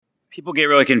People get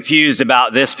really confused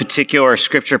about this particular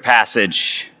scripture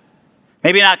passage.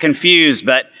 Maybe not confused,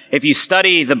 but if you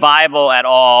study the Bible at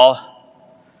all,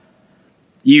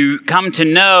 you come to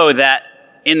know that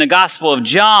in the Gospel of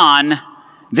John,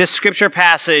 this scripture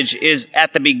passage is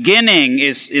at the beginning,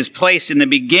 is placed in the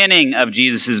beginning of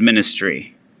Jesus'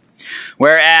 ministry.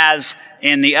 Whereas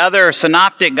in the other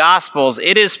synoptic Gospels,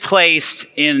 it is placed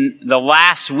in the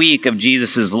last week of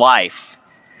Jesus' life.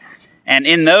 And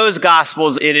in those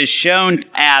Gospels, it is shown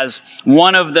as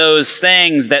one of those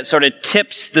things that sort of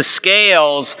tips the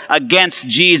scales against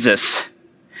Jesus.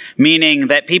 Meaning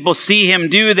that people see him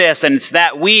do this, and it's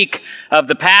that week of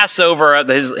the Passover, of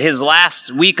his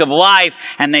last week of life,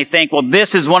 and they think, well,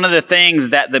 this is one of the things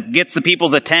that gets the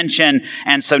people's attention,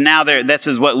 and so now this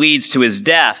is what leads to his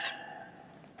death.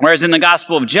 Whereas in the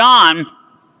Gospel of John,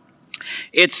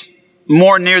 it's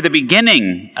more near the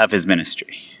beginning of his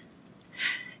ministry.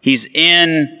 He's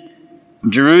in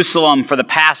Jerusalem for the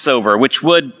Passover, which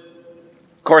would,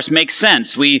 of course, make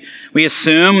sense. We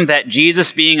assume that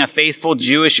Jesus, being a faithful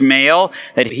Jewish male,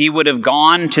 that he would have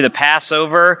gone to the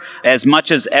Passover as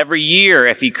much as every year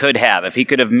if he could have. If he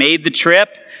could have made the trip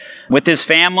with his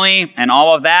family and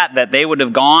all of that they would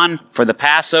have gone for the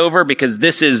Passover, because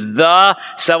this is the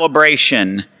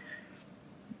celebration.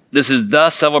 This is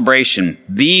the celebration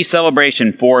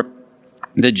for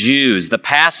the Jews. The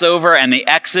Passover and the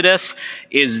Exodus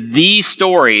is the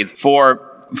story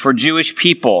for Jewish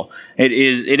people. It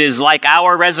is like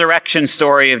our resurrection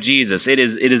story of Jesus. It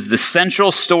is the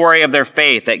central story of their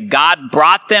faith, that God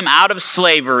brought them out of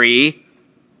slavery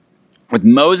with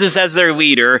Moses as their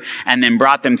leader, and then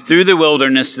brought them through the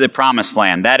wilderness to the promised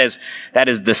land. That is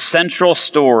the central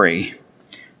story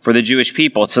for the Jewish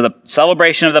people. So the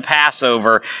celebration of the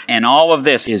Passover and all of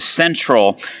this is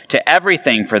central to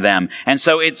everything for them. And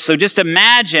so just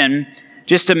imagine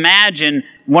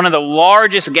one of the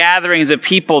largest gatherings of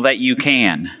people that you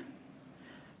can.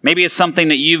 Maybe it's something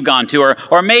that you've gone to,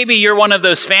 or maybe you're one of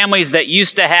those families that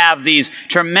used to have these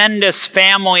tremendous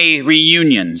family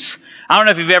reunions. I don't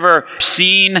know if you've ever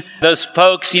seen those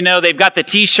folks, they've got the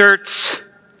t-shirts.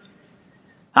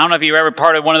 I don't know if you were ever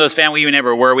part of one of those families. We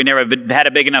never were. We never had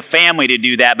a big enough family to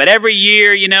do that. But every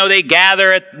year, they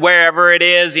gather at wherever it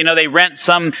is. They rent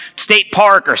some state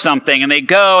park or something, and they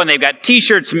go, and they've got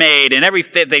t-shirts made, and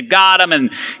they've got them,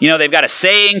 and, they've got a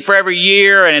saying for every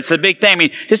year, and it's a big thing. I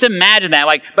mean, just imagine that.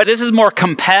 But this is more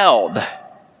compelled,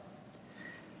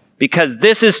 because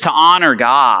this is to honor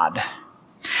God.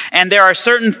 And there are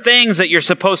certain things that you're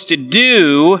supposed to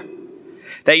do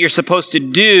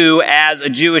as a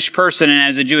Jewish person and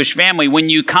as a Jewish family. When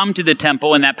you come to the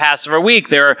temple in that Passover week,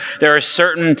 there are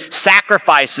certain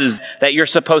sacrifices that you're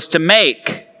supposed to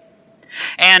make.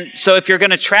 And so if you're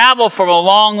going to travel from a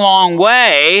long, long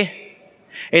way,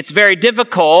 it's very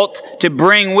difficult to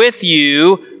bring with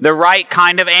you the right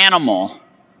kind of animal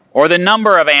or the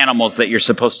number of animals that you're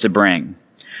supposed to bring.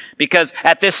 Because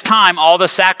at this time, all the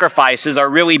sacrifices are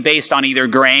really based on either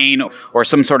grain or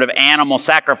some sort of animal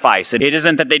sacrifice. It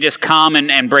isn't that they just come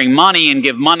and bring money and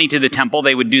give money to the temple.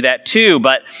 They would do that too,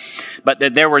 but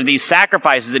that there were these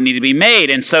sacrifices that need to be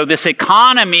made. And so this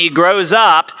economy grows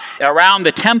up around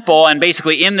the temple and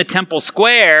basically in the temple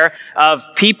square of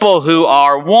people who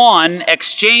are, one,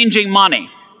 exchanging money.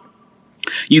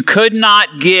 You could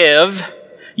not use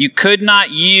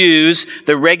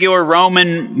the regular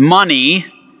Roman money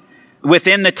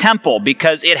within the temple,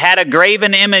 because it had a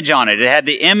graven image on it. It had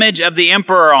the image of the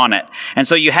emperor on it. And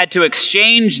so you had to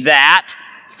exchange that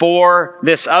for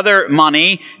this other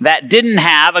money that didn't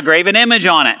have a graven image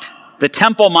on it. The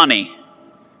temple money.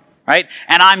 Right?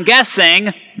 And I'm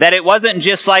guessing that it wasn't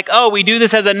just like, oh, we do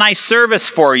this as a nice service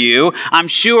for you. I'm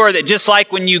sure that just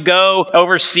like when you go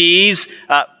overseas,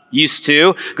 you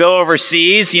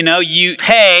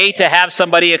pay to have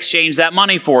somebody exchange that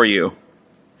money for you.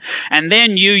 And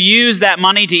then you use that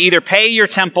money to either pay your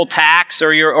temple tax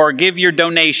or give your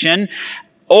donation,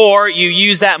 or you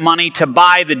use that money to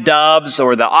buy the doves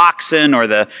or the oxen or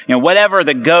whatever,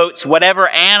 the goats, whatever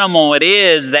animal it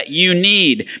is that you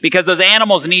need, because those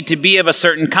animals need to be of a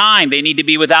certain kind. They need to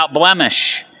be without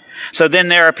blemish. So then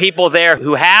there are people there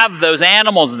who have those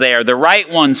animals there, the right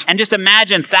ones. And just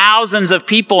imagine thousands of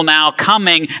people now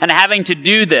coming and having to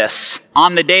do this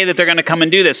on the day that they're going to come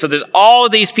and do this. So there's all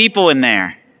of these people in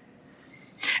there.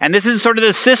 And this is sort of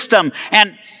the system.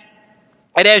 And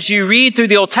as you read through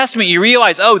the Old Testament, you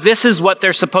realize, oh, this is what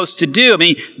they're supposed to do. I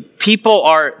mean,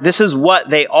 this is what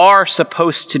they are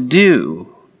supposed to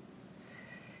do.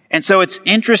 And so it's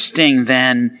interesting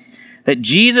then that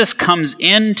Jesus comes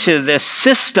into this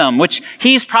system, which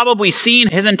he's probably seen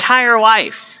his entire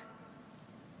life.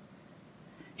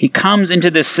 He comes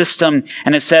into this system,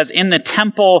 and it says in the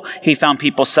temple, he found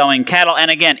people selling cattle.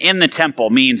 And again, in the temple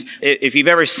means, if you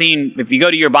go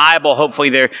to your Bible,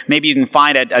 hopefully maybe you can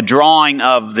find a drawing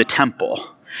of the temple.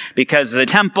 Because the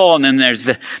temple, and then there's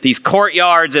these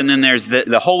courtyards, and then there's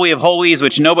the Holy of Holies,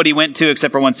 which nobody went to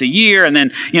except for once a year, and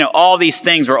then, all these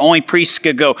things where only priests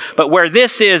could go. But where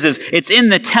this is it's in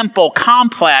the temple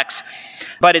complex,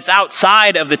 but it's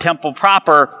outside of the temple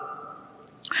proper.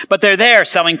 But they're there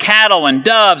selling cattle and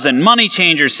doves and money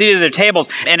changers seated at their tables.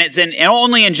 And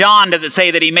only in John does it say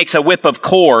that he makes a whip of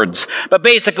cords. But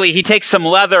basically he takes some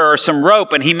leather or some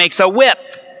rope and he makes a whip.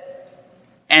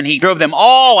 And he drove them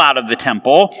all out of the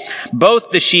temple, both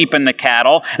the sheep and the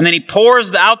cattle. And then he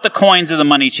pours out the coins of the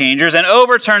money changers and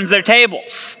overturns their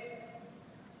tables.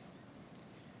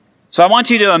 So I want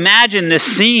you to imagine this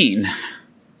scene.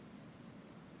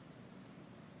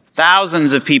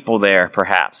 Thousands of people there,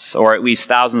 perhaps, or at least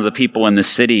thousands of people in the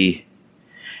city.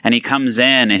 And he comes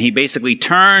in and he basically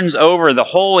turns over the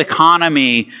whole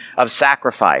economy of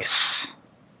sacrifice.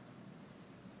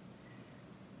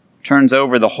 Turns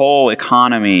over the whole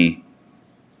economy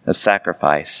of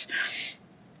sacrifice.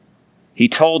 He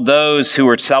told those who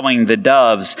were selling the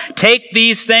doves, "Take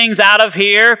these things out of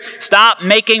here. Stop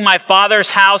making my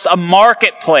Father's house a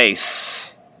marketplace."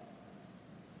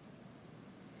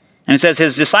 And it says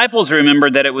his disciples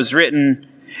remembered that it was written,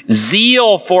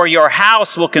 "Zeal for your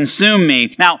house will consume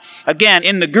me." Now, again,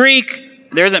 in the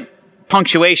Greek, there isn't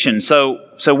punctuation. So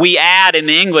we add in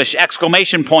the English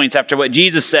exclamation points after what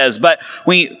Jesus says. But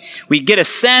we get a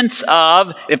sense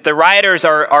of, if the writers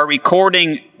are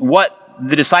recording what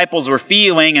the disciples were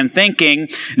feeling and thinking,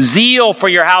 zeal for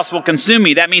your house will consume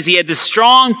me. That means he had this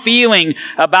strong feeling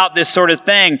about this sort of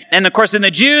thing. And of course, then the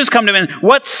Jews come to him and,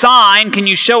 "What sign can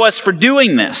you show us for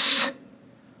doing this?"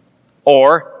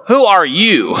 Or, "Who are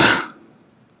you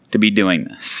to be doing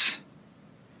this?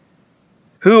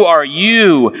 Who are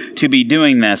you to be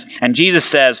doing this?" And Jesus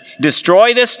says,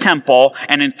 "Destroy this temple,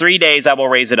 and in 3 days I will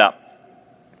raise it up."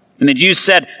 And the Jews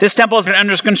said, "This temple has been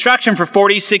under construction for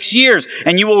 46 years,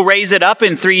 and you will raise it up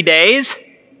in 3 days?"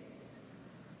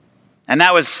 And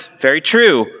that was very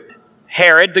true.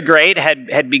 Herod the Great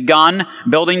had begun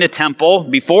building the temple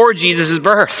before Jesus'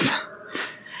 birth.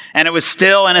 And it was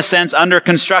still, in a sense, under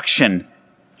construction.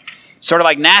 Sort of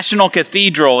like National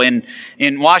Cathedral in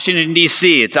Washington,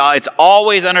 D.C. It's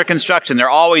always under construction. They're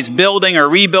always building or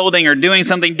rebuilding or doing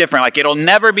something different. Like it'll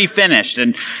never be finished.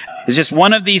 And it's just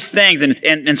one of these things.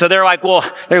 And so they're like, well,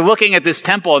 they're looking at this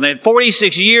temple. And then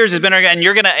 46 years has been, and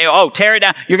you're going to, tear it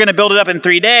down. You're going to build it up in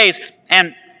 3 days.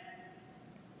 And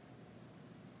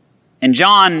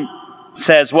John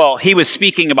says, well, he was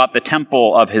speaking about the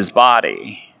temple of his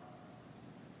body.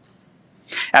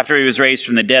 After he was raised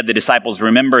from the dead, the disciples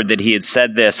remembered that he had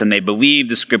said this, and they believed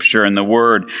the scripture and the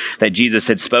word that Jesus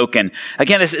had spoken.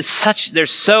 Again,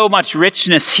 there's so much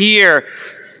richness here,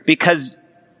 because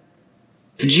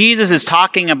Jesus is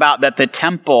talking about that the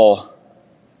temple,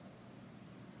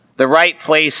 the right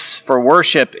place for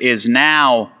worship, is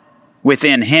now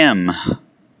within him.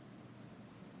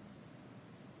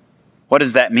 What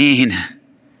does that mean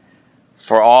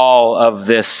for all of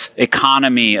this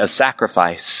economy of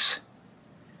sacrifice?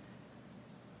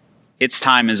 Its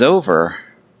time is over.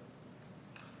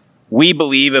 We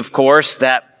believe, of course,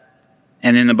 that,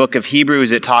 and in the book of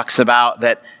Hebrews it talks about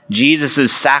that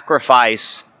Jesus'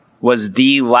 sacrifice was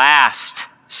the last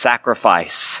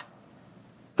sacrifice,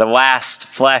 the last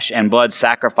flesh and blood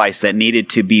sacrifice that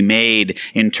needed to be made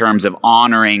in terms of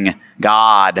honoring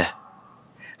God,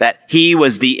 that he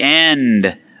was the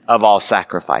end of all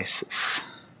sacrifices.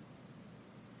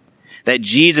 That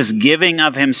Jesus giving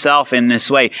of himself in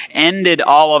this way ended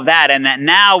all of that, and that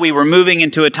now we were moving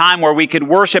into a time where we could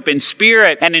worship in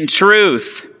spirit and in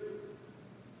truth.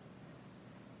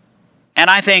 And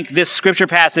I think this scripture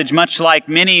passage, much like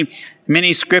many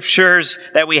scriptures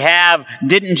that we have,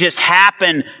 didn't just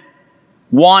happen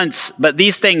once, but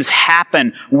these things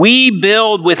happen. We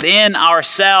build within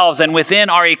ourselves and within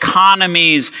our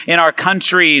economies, in our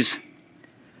countries,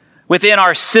 within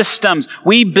our systems.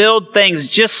 We build things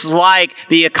just like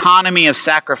the economy of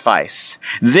sacrifice.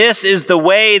 This is the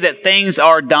way that things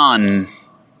are done.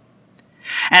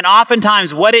 And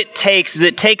oftentimes what it takes is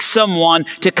it takes someone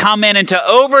to come in and to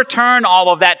overturn all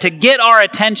of that, to get our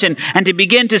attention and to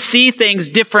begin to see things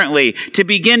differently, to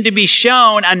begin to be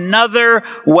shown another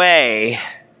way.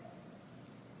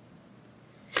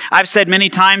 I've said many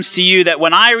times to you that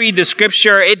when I read the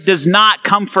scripture, it does not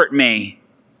comfort me.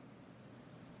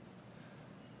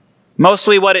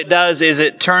 Mostly what it does is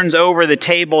it turns over the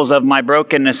tables of my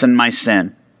brokenness and my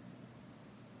sin.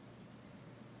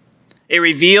 It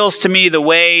reveals to me the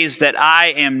ways that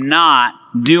I am not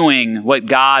doing what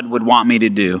God would want me to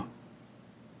do.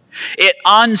 It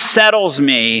unsettles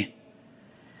me,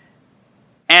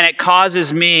 and it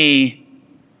causes me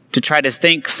to try to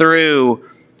think through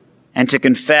and to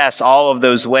confess all of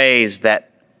those ways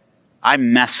that I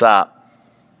mess up.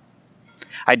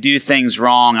 I do things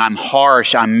wrong. I'm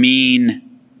harsh. I'm mean.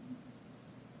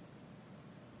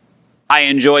 I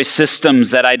enjoy systems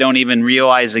that I don't even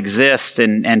realize exist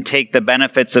and take the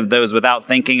benefits of those without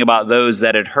thinking about those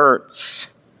that it hurts.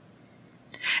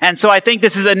 And so I think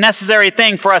this is a necessary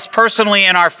thing for us personally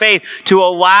in our faith, to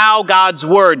allow God's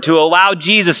Word, to allow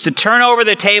Jesus to turn over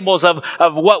the tables of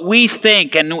what we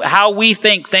think and how we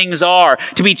think things are,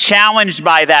 to be challenged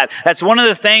by that. That's one of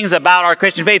the things about our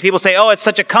Christian faith. People say, oh, it's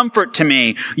such a comfort to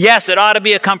me. Yes, it ought to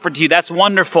be a comfort to you. That's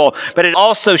wonderful. But it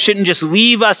also shouldn't just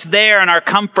leave us there in our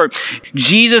comfort.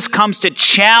 Jesus comes to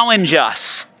challenge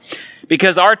us,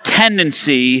 because our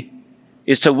tendency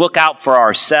is to look out for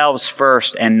ourselves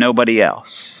first and nobody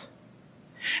else.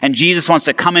 And Jesus wants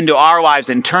to come into our lives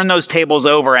and turn those tables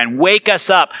over and wake us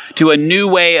up to a new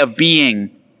way of being,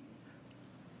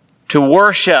 to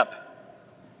worship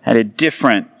at a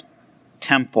different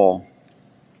temple.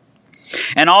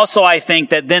 And also I think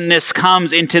that then this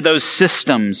comes into those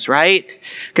systems, right?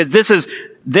 Because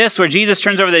this where Jesus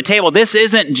turns over the table, this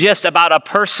isn't just about a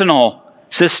personal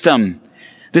system.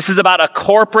 This is about a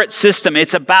corporate system.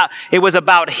 It was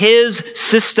about his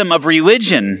system of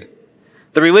religion,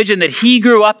 the religion that he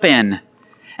grew up in,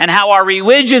 and how our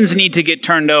religions need to get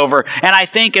turned over. And I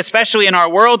think, especially in our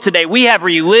world today, we have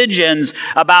religions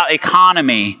about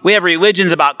economy. We have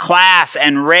religions about class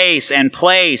and race and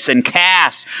place and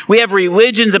caste. We have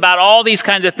religions about all these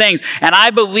kinds of things. And I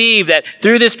believe that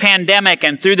through this pandemic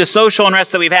and through the social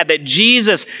unrest that we've had, that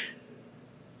Jesus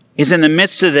is in the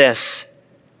midst of this.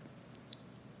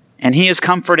 And he is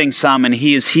comforting some, and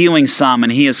he is healing some,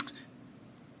 and he is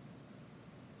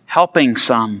helping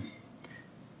some.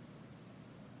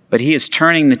 But he is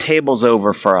turning the tables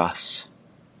over for us,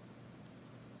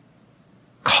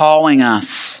 calling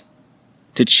us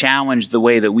to challenge the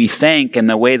way that we think and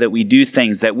the way that we do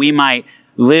things, that we might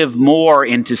live more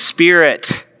into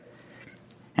spirit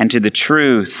and to the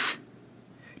truth,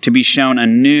 to be shown a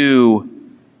new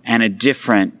and a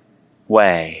different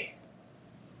way.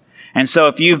 And so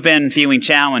if you've been feeling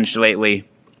challenged lately,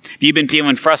 if you've been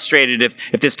feeling frustrated,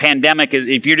 if this pandemic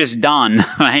if you're just done,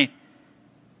 right?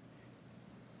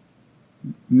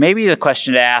 Maybe the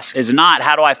question to ask is not,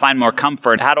 how do I find more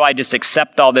comfort? How do I just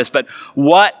accept all this? But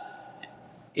what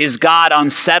is God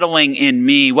unsettling in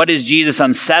me? What is Jesus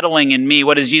unsettling in me?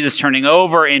 What is Jesus turning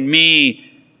over in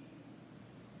me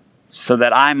so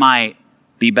that I might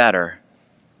be better?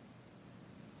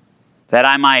 That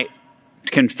I might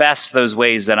confess those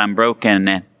ways that I'm broken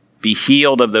and be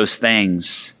healed of those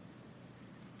things.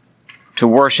 To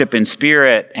worship in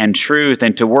spirit and truth,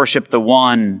 and to worship the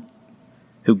one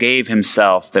who gave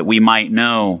himself that we might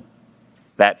know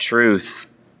that truth,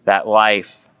 that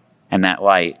life, and that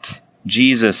light.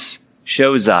 Jesus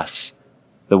shows us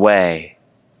the way.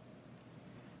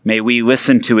 May we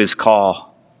listen to his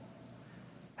call.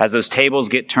 As those tables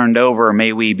get turned over,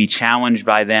 may we be challenged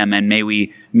by them, and may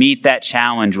we meet that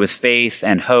challenge with faith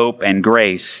and hope and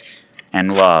grace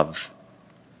and love.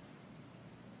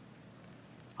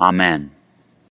 Amen.